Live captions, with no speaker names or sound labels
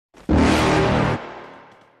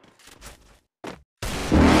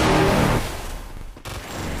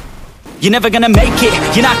you're never gonna make it.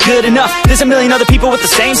 You're not good enough, there's a million other people with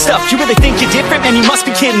the same stuff. You really think you're different? Man, you must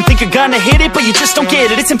be kidding. Think you're gonna hit it, but you just don't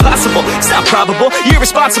get it. It's impossible, it's not probable, you're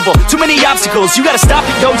irresponsible. Too many obstacles, you gotta stop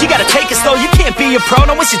it, yo. You gotta take it slow, you can't be a pro.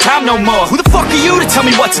 Don't waste your time no more. Who the fuck are you to tell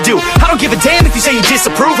me what to do? I don't give a damn if you say you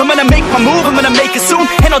disapprove. I'm gonna make my move, I'm gonna make it soon.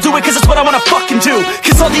 And I'll do it cause it's what I wanna fucking do.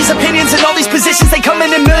 Cause all these opinions and all these positions, they come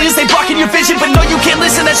in millions, they blocking your vision. But no, you can't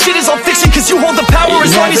listen, that shit is all fiction. Cause you hold the power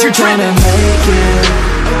as long as you're dreaming. Make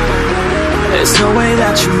it. There's no way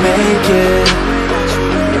that you make it.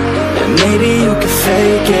 And maybe you can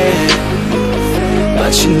fake it,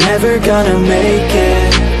 but you're never gonna make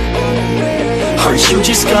it. Are you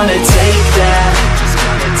just gonna take that?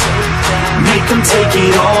 Make them take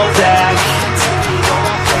it all back.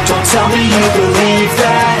 Don't tell me you believe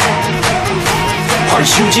that. Are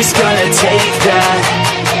you just gonna take that?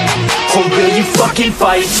 Or will you fucking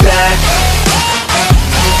fight back?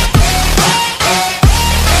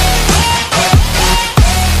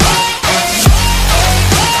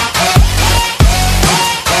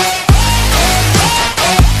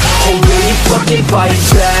 Or will you fucking fight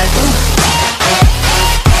back?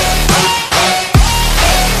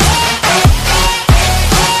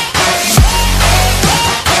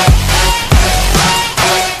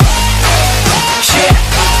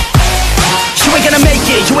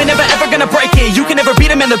 You ain't never ever gonna break it. You can never beat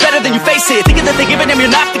them and they're better than you face it. Thinking that they give a damn,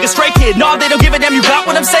 you're not, think a straight kid. No, they don't give a damn, you got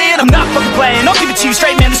what I'm saying? I'm not fucking playing, I'll give it to you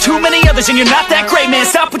straight, man. There's too many others and you're not that great, man.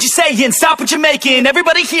 Stop what you're saying, stop what you're making.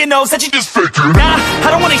 Everybody here knows that you just faking. Nah, I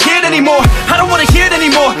don't wanna hear it anymore, I don't wanna hear it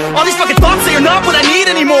anymore. All these fucking thoughts, they are not what I need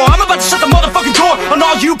anymore. I'm about to shut the motherfucking door on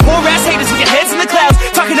all you poor ass haters with your heads in the clouds,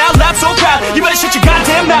 talking out loud so proud. You better shut your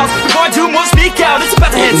goddamn mouth before I do more, speak out. It's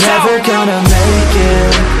about to head south. You're never gonna make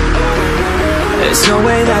it. There's no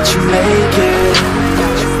way that you make it.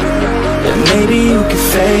 And maybe you can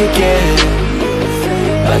fake it,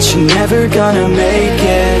 but you're never gonna make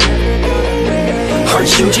it. Are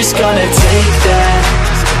you just gonna take that?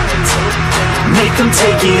 Make them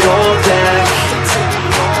take it all back.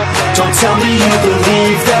 Don't tell me you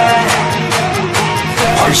believe that.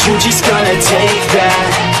 Are you just gonna take that?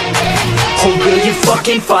 Or will you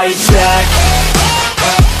fucking fight back?